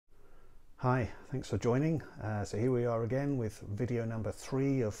Hi, thanks for joining. So here we are again with video number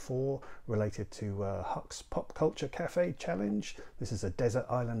 3 of 4 related to Huck's Pop Culture Cafe Challenge. This is a Desert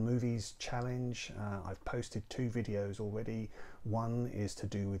Island Movies challenge. I've posted 2 videos already. One is to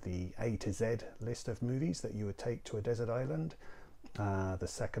do with the A to Z list of movies that you would take to a desert island. The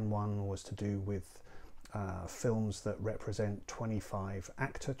second one was to do with films that represent 25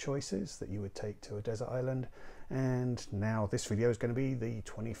 actor choices that you would take to a desert island. And now this video is going to be the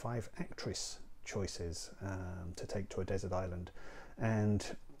 25 actress choices to take to a desert island. And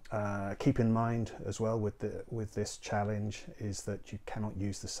keep in mind as well with this challenge is that you cannot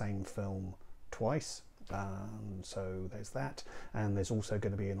use the same film twice. So there's that, and there's also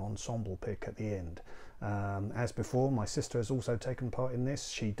going to be an ensemble pick at the end. As before, my sister has also taken part in this.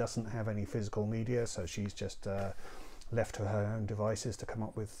 She doesn't have any physical media, so she's just left to her own devices to come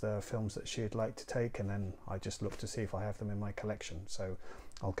up with films that she'd like to take, and then I just look to see if I have them in my collection. So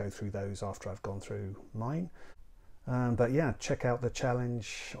I'll go through those after I've gone through mine. But yeah, check out the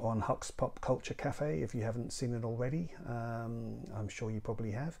challenge on Huck's Pop Culture Cafe if you haven't seen it already. I'm sure you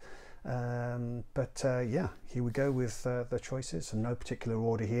probably have. Yeah, here we go with the choices, in no particular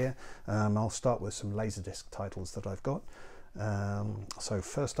order here. I'll start with some Laserdisc titles that I've got. So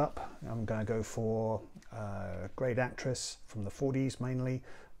first up, I'm going to go for a great actress from the 40s mainly,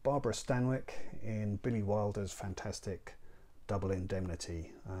 Barbara Stanwyck in Billy Wilder's fantastic Double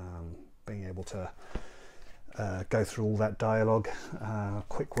Indemnity. Being able to go through all that dialogue,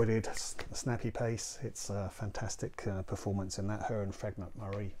 quick-witted, snappy pace. It's a fantastic performance in that. Her and Fred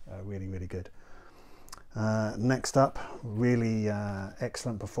MacMurray are really good. Next up, really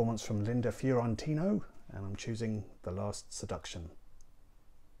excellent performance from Linda Fiorentino, and I'm choosing The Last Seduction.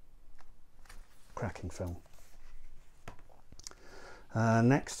 Cracking film.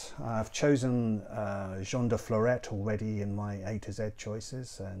 Next, I've chosen Jean de Florette already in my A to Z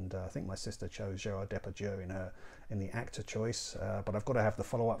choices, and I think my sister chose Gerard Depardieu in the actor choice, but I've got to have the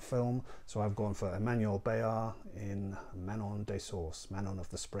follow-up film, so I've gone for Emmanuel Béart in Manon des Sources, Manon of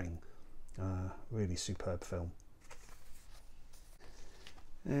the Spring. Really superb film.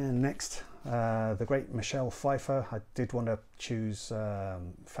 And next, the great Michelle Pfeiffer. I did want to choose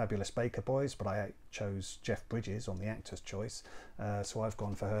Fabulous Baker Boys, but I chose Jeff Bridges on the actor's choice, so I've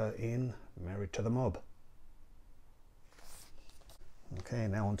gone for her in Married to the Mob. Okay,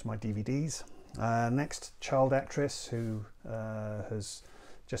 now on to my DVDs. Next, child actress who has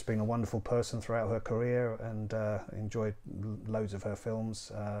just been a wonderful person throughout her career, and enjoyed loads of her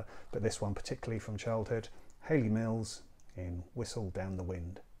films, but this one particularly from childhood, Hayley Mills in Whistle Down the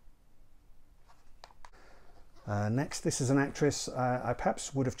Wind. Next, this is an actress. I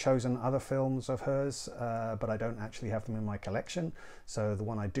perhaps would have chosen other films of hers, but I don't actually have them in my collection. So the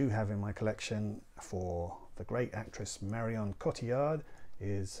one I do have in my collection for the great actress Marion Cotillard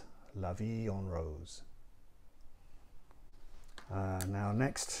is La Vie en Rose. Now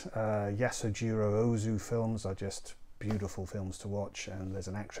next, Yasujiro Ozu films are just beautiful films to watch, and there's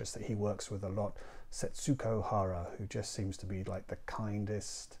an actress that he works with a lot, Setsuko Hara, who just seems to be like the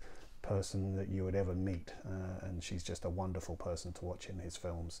kindest person that you would ever meet, and she's just a wonderful person to watch in his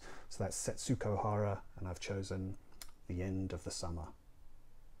films. So that's Setsuko Hara, and I've chosen The End of the Summer.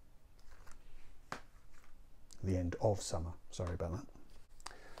 The End of Summer, sorry about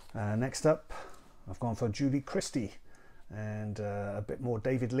that. Next up, I've gone for Julie Christie, and a bit more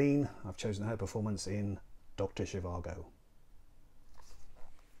David Lean. I've chosen her performance in Dr. Zhivago.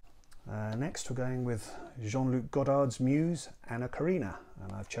 Next, we're going with Jean-Luc Godard's muse, Anna Karina,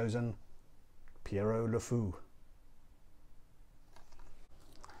 and I've chosen Pierrot Le Fou.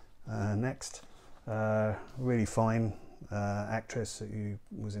 Next, really fine actress who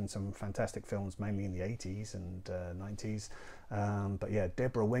was in some fantastic films, mainly in the 80s and 90s. But yeah,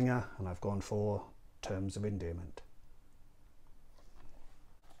 Deborah Winger, and I've gone for Terms of Endearment.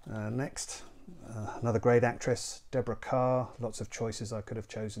 Next, another great actress, Deborah Kerr. Lots of choices I could have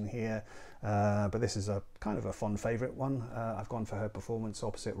chosen here, but this is a kind of a fond favourite one. I've gone for her performance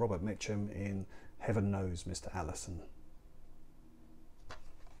opposite Robert Mitchum in Heaven Knows Mr. Allison.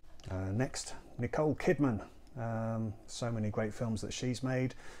 Next, Nicole Kidman. So many great films that she's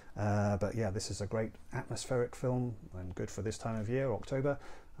made, but yeah, this is a great atmospheric film and good for this time of year, October.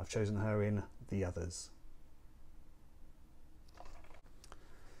 I've chosen her in The Others.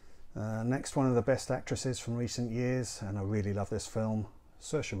 Next, one of the best actresses from recent years, and I really love this film,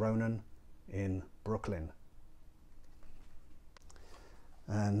 Saoirse Ronan in Brooklyn.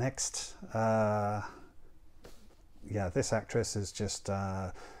 Next, yeah, this actress is just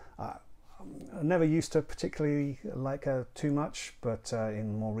I never used to particularly like her too much, but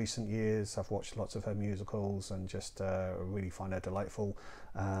in more recent years I've watched lots of her musicals and just really find her delightful.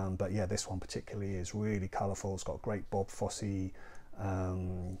 But yeah, this one particularly is really colourful. It's got great Bob Fosse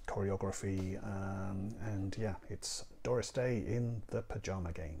choreography, and yeah, it's Doris Day in The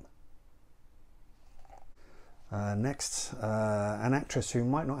Pyjama Game. Next, an actress who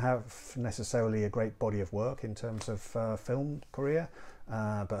might not have necessarily a great body of work in terms of film career,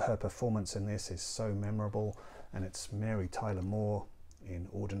 but her performance in this is so memorable, and it's Mary Tyler Moore in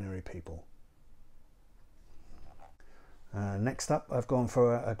Ordinary People. Next up, I've gone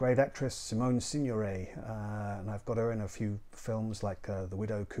for a great actress, Simone Signoret, and I've got her in a few films like The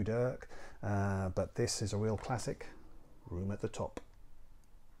Widow Kudirk, but this is a real classic, Room at the Top.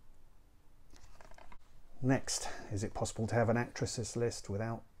 Next, is it possible to have an actresses list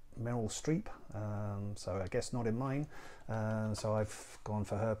without Meryl Streep? So I guess not in mine. So I've gone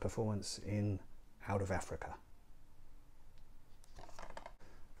for her performance in Out of Africa.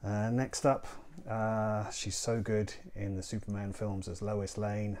 Next up, she's so good in the Superman films as Lois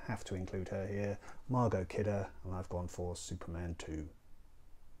Lane, have to include her here, Margot Kidder, and I've gone for Superman 2.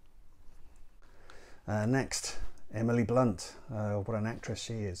 Next, Emily Blunt. What an actress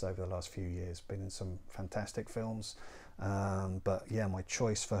she is over the last few years, been in some fantastic films, but yeah, my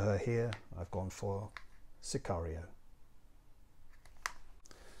choice for her here, I've gone for Sicario.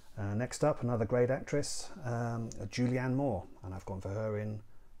 Next up, another great actress, Julianne Moore, and I've gone for her in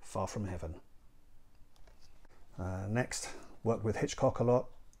Far From Heaven. Next, worked with Hitchcock a lot,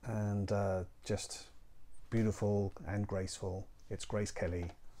 and just beautiful and graceful, it's Grace Kelly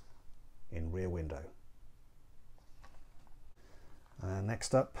in Rear Window.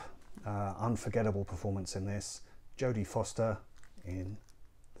 Next up, unforgettable performance in this, Jodie Foster in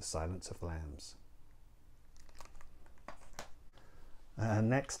The Silence of the Lambs.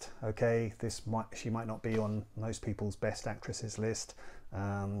 Next, okay, she might not be on most people's best actresses list.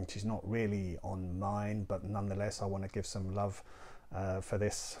 She's not really on mine, but nonetheless I want to give some love for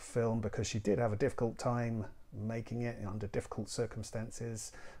this film because she did have a difficult time making it under difficult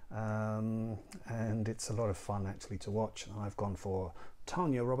circumstances, and it's a lot of fun actually to watch. I've gone for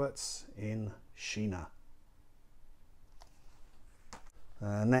Tanya Roberts in Sheena.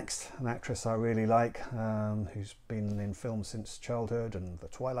 Next, an actress I really like, who's been in films since childhood and the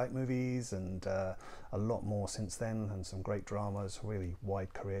Twilight movies and a lot more since then, and some great dramas, really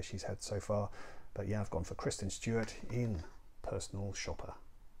wide career she's had so far. But yeah, I've gone for Kristen Stewart in Personal Shopper.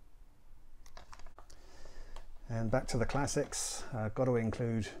 And back to the classics, got to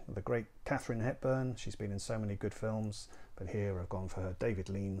include the great Katharine Hepburn. She's been in so many good films, but here I've gone for her David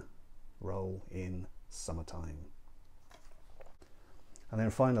Lean role in Summertime. And then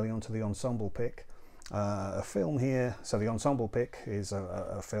finally onto the ensemble pick, a film here. So the ensemble pick is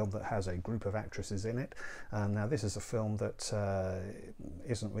a film that has a group of actresses in it. Now this is a film that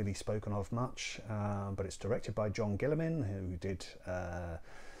isn't really spoken of much, but it's directed by John Guillermin, who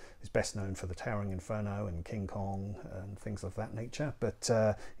is best known for The Towering Inferno and King Kong and things of that nature. But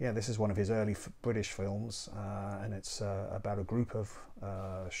yeah, this is one of his early British films, and it's about a group of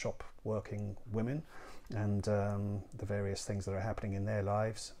shop working women and the various things that are happening in their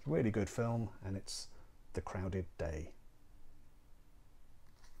lives. Really good film, and it's The Crowded Day.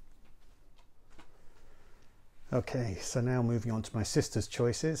 Okay, so now moving on to my sister's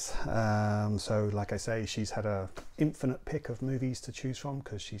choices. So like I say, she's had an infinite pick of movies to choose from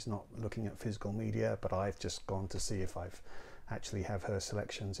because she's not looking at physical media, but I've just gone to see if I've actually have her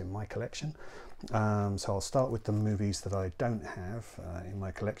selections in my collection. So I'll start with the movies that I don't have in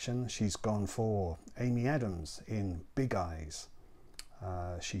my collection. She's gone for Amy Adams in Big Eyes.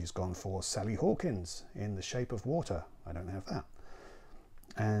 She's gone for Sally Hawkins in The Shape of Water. I don't have that.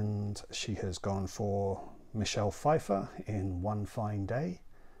 And she has gone for Michelle Pfeiffer in One Fine Day.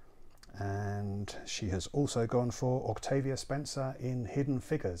 And she has also gone for Octavia Spencer in Hidden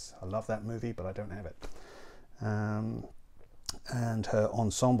Figures. I love that movie, but I don't have it. And her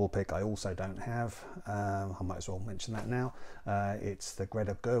ensemble pick I also don't have. I might as well mention that now. It's the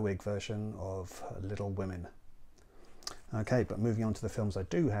Greta Gerwig version of Little Women. Okay, but moving on to the films I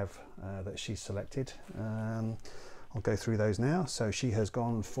do have that she's selected. I'll go through those now. So she has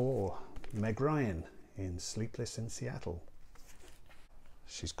gone for Meg Ryan in Sleepless in Seattle.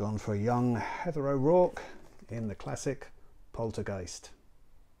 She's gone for young Heather O'Rourke in the classic Poltergeist.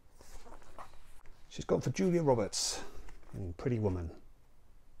 She's gone for Julia Roberts in Pretty Woman.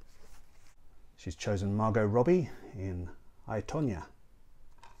 She's chosen Margot Robbie in I, Tonya.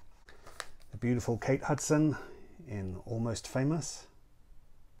 The beautiful Kate Hudson in Almost Famous.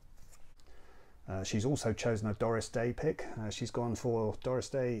 She's also chosen a Doris Day pick. She's gone for Doris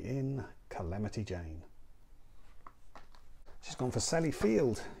Day in Calamity Jane. She's gone for Sally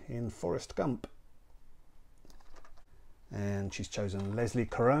Field in Forrest Gump. And she's chosen Leslie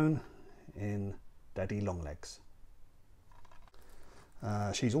Caron in Daddy Longlegs.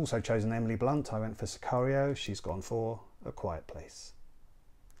 She's also chosen Emily Blunt. I went for Sicario. She's gone for A Quiet Place.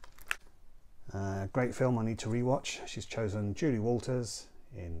 Great film I need to rewatch. She's chosen Julie Walters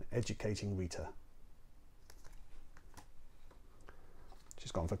in Educating Rita.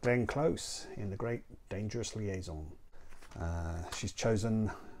 She's gone for Glenn Close in The Great Dangerous Liaison. She's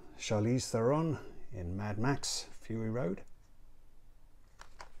chosen Charlize Theron in Mad Max Fury Road.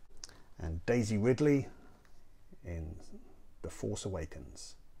 And Daisy Ridley in The Force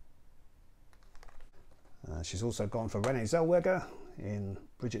Awakens. She's also gone for Renee Zellweger in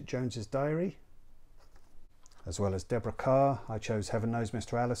Bridget Jones's Diary. As well as Deborah Kerr, I chose Heaven Knows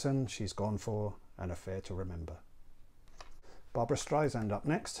Mr. Allison. She's gone for An Affair to Remember. Barbara Streisand up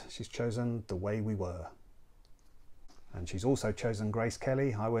next. She's chosen The Way We Were. And she's also chosen Grace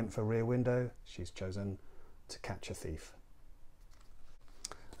Kelly. I went for Rear Window. She's chosen To Catch a Thief.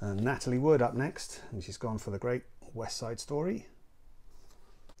 And Natalie Wood up next, and she's gone for The Great West Side Story.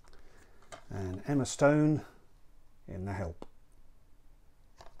 And Emma Stone in The Help.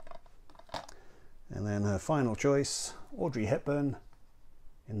 And then her final choice, Audrey Hepburn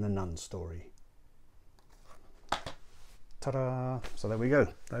in The Nun Story. Ta-da! So there we go.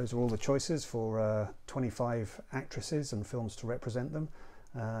 Those are all the choices for 25 actresses and films to represent them.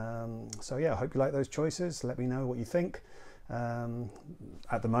 So yeah, I hope you like those choices. Let me know what you think.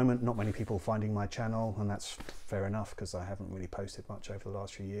 At the moment, not many people finding my channel, and that's fair enough because I haven't really posted much over the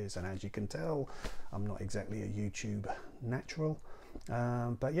last few years, and as you can tell, I'm not exactly a YouTube natural.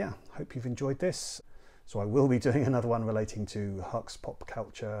 But yeah, hope you've enjoyed this. So I will be doing another one relating to Huck's Pop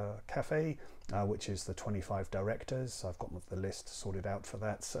Culture Cafe, which is the 25 directors. I've got the list sorted out for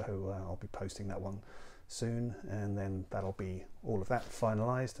that, so I'll be posting that one soon, and then that'll be all of that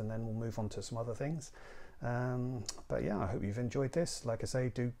finalized, and then we'll move on to some other things. But yeah, I hope you've enjoyed this. Like I say,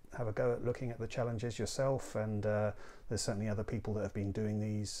 do have a go at looking at the challenges yourself, and there's certainly other people that have been doing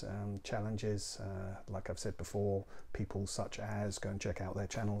these challenges. Like I've said before, people such as, go and check out their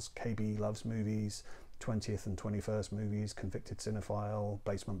channels, KB Loves Movies, 20th and 21st Movies, Convicted Cinephile,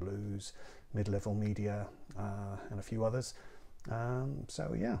 Basement Blues, Mid-Level Media, and a few others.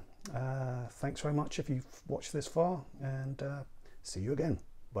 So yeah, thanks very much if you've watched this far, and see you again.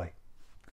 Bye.